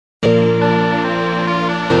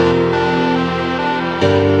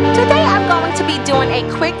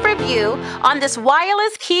you on this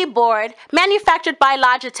wireless keyboard manufactured by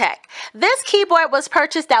Logitech. This keyboard was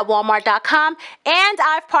purchased at Walmart.com, and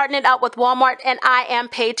I've partnered up with Walmart and I am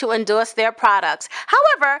paid to endorse their products.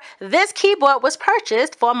 However, this keyboard was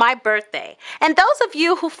purchased for my birthday. And those of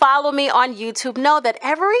you who follow me on YouTube know that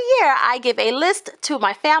every year I give a list to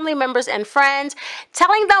my family members and friends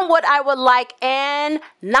telling them what I would like, and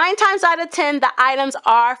 9 times out of 10 the items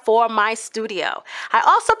are for my studio. I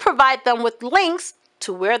also provide them with links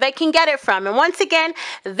to where they can get it from. And once again,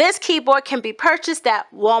 this keyboard can be purchased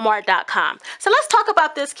at Walmart.com. So let's talk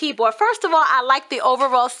about this keyboard. First of all, I like the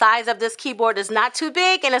overall size of this keyboard. It's not too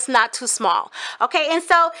big and it's not too small. Okay, and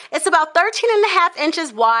so it's about 13.5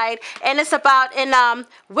 inches wide, and it's about in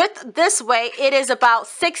width this way, it is about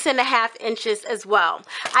 6.5 inches as well.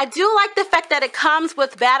 I do like the fact that it comes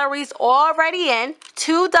with batteries already in,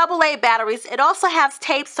 2 AA batteries. It also has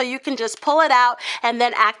tape so you can just pull it out and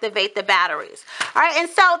then activate the batteries. All right, and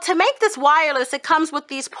so to make this wireless, it comes with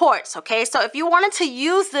these ports, okay? So if you wanted to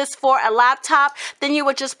use this for a laptop, then you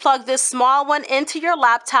would just plug this small one into your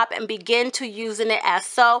laptop and begin to using it as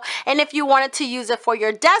so. And if you wanted to use it for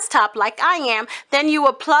your desktop like I am, then you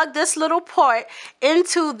would plug this little port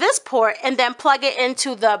into this port and then plug it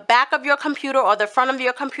into the back of your computer or the front of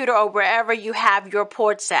your computer or wherever you have your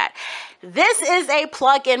ports at. This is a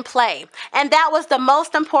plug and play, and that was the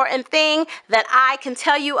most important thing that I can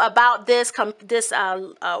tell you about this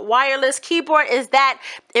wireless keyboard, is that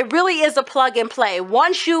it really is a plug and play.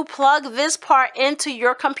 Once you plug this part into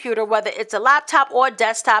your computer, whether it's a laptop or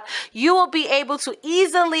desktop, you will be able to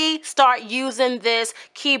easily start using this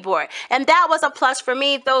keyboard, and that was a plus for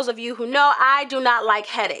me. Those of you who know, I do not like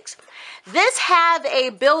headaches. This had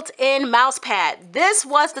a built-in mouse pad. This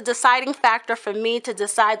was the deciding factor for me to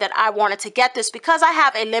decide that I wanted to get this, because I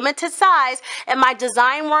have a limited size in my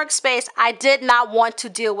design workspace. I did not want to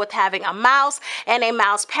deal with having a mouse and a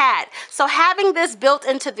mouse pad. So having this built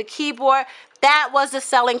into the keyboard, that was the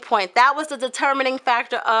selling point. That was the determining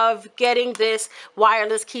factor of getting this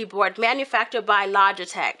wireless keyboard manufactured by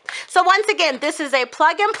Logitech. So once again, this is a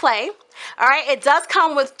plug and play. All right, it does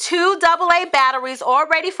come with 2 AA batteries all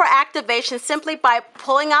ready for activation simply by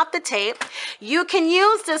pulling out the tape. You can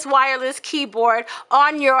use this wireless keyboard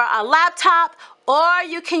on your laptop, or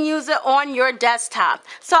you can use it on your desktop.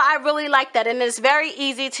 So I really like that, and it's very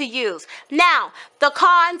easy to use. Now, the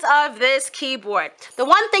cons of this keyboard. The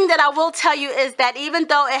one thing that I will tell you is that even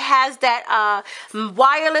though it has that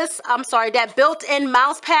that built-in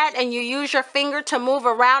mouse pad and you use your finger to move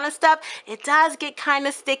around and stuff, it does get kind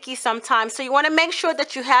of sticky sometimes. So you want to make sure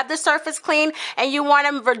that you have the surface clean, and you want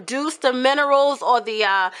to reduce the minerals or the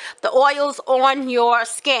oils on your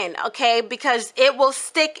skin, okay? Because it will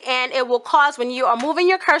stick, and it will cause, when you are moving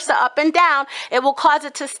your cursor up and down, it will cause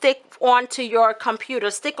it to stick onto your computer,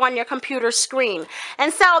 stick on your computer screen.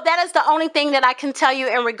 And so that is the only thing that I can tell you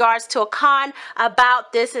in regards to a con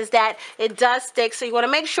about this, is that it does stick. So you want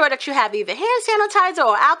to make sure that you have either hand sanitizer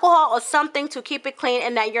or alcohol or something to keep it clean,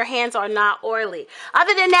 and that your hands are not oily.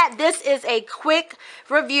 Other than that, this is a quick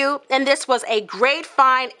review, and this was a great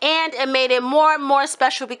find, and it made it more and more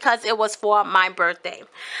special because it was for my birthday.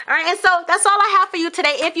 All right, and so that's all I have for you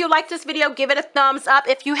today. If you like this video, give it a thumbs up.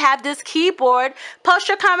 If you have this keyboard, post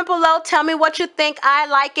your comment below. Tell me what you think. I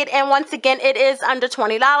like it, and once again, it is under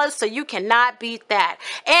 $20, so you cannot beat that.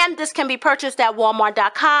 And this can be purchased at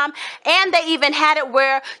Walmart.com, and they even had it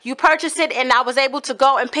where you purchase it and I was able to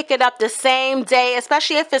go and pick it up the same day,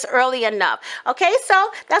 especially if it's early enough. Okay, so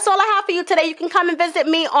that's all I have for you today. You can come and visit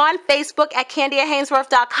me on Facebook at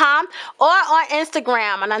KandiaHaynesworth.com or on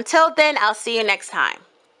Instagram, and until then, I'll see you next time.